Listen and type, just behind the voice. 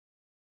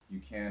you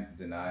can't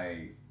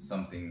deny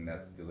something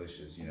that's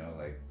delicious, you know,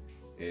 like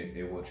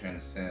it will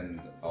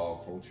transcend all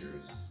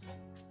cultures.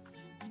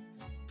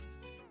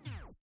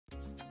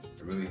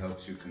 It really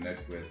helps you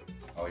connect with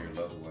all your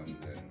loved ones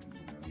and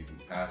even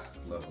past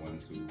loved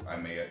ones who I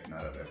may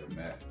not have ever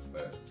met,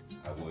 but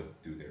I would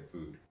through their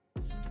food.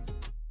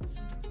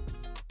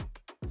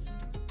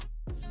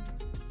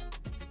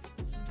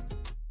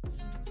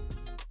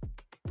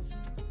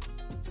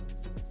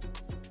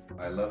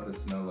 I love the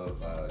smell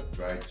of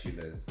dried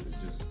chiles.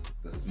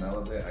 The smell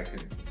of it, I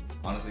could,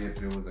 honestly,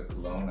 if it was a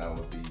cologne, I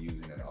would be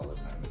using it all the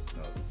time. It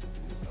smells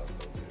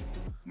so good.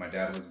 My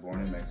dad was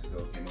born in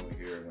Mexico, came over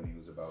here when he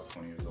was about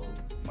 20 years old.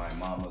 My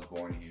mom was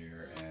born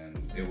here,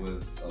 and it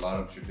was a lot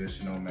of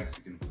traditional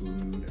Mexican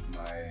food.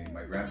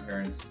 My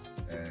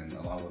grandparents, and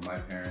along with my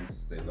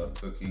parents, they love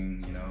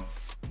cooking, you know.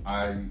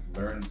 I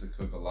learned to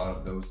cook a lot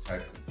of those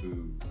types of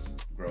foods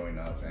growing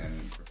up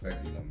and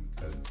perfecting them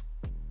because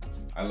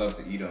I love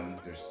to eat them.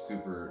 They're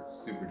super,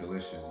 super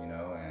delicious, you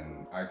know,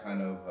 and I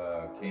kind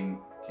of came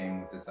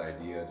with this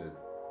idea to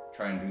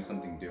try and do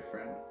something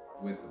different.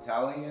 With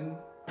Italian,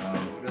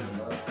 who doesn't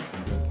love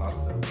some good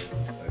pasta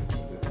with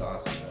a good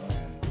sauce, you know,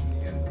 and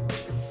in the end, the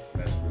flavors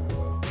mesh really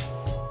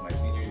well. My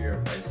senior year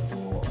of high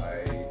school,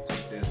 I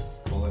took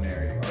this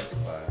culinary arts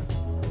class,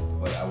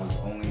 but I was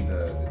only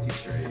the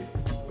teacher aide,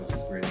 which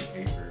is grading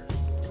papers,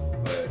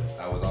 but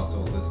I was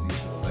also listening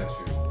to the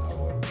lectures. I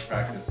would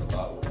practice a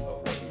lot of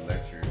what we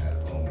lectured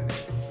at home, and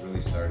it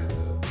really started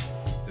to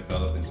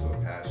develop into a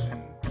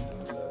passion.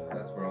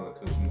 That's where all the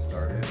cooking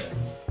started,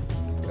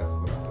 and that's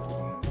what I'm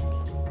doing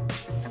in the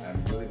future.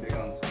 I'm really big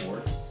on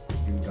sports,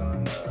 huge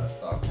on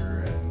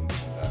soccer and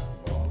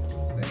basketball,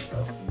 staying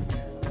healthy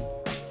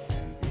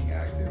and being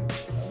active.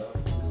 I love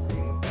just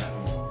being with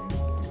family and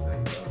being with people that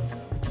you love. You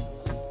know?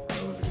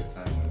 It's always a good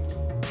time when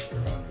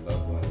you're around your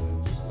loved ones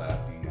and just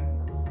laughing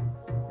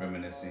and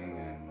reminiscing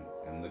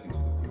and looking to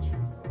the future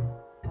as well.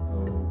 So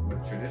what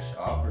Tre'dish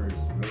offers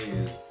really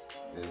is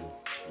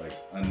like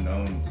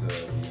unknown to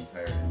the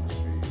entire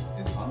industry.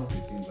 It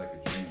honestly seems like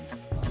a dream,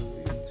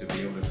 honestly, to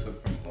be able to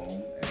cook from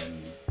home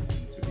and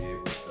to be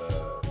able to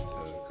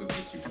cook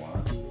what you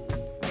want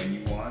when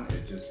you want.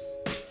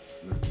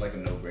 It's like a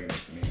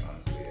no-brainer to me,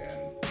 honestly, and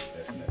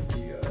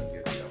definitely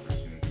gives the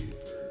opportunity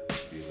to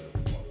be a little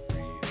bit more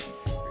free and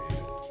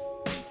creative.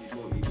 When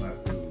people eat my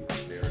food,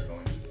 they are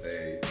going to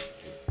say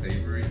it's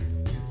savory,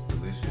 it's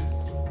delicious,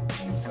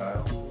 home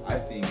style. I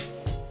think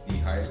the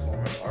highest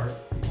form of art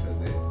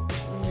because it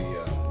really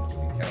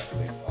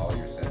encapsulates all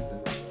your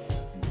senses. I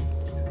think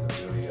it's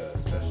a really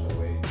special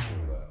way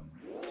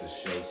to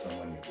show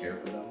someone you care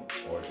for them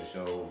or to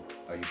show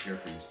how you care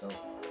for yourself.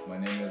 My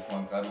name is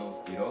Juan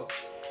Carlos Quiros.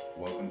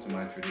 Welcome to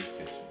my Tre'dish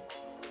kitchen.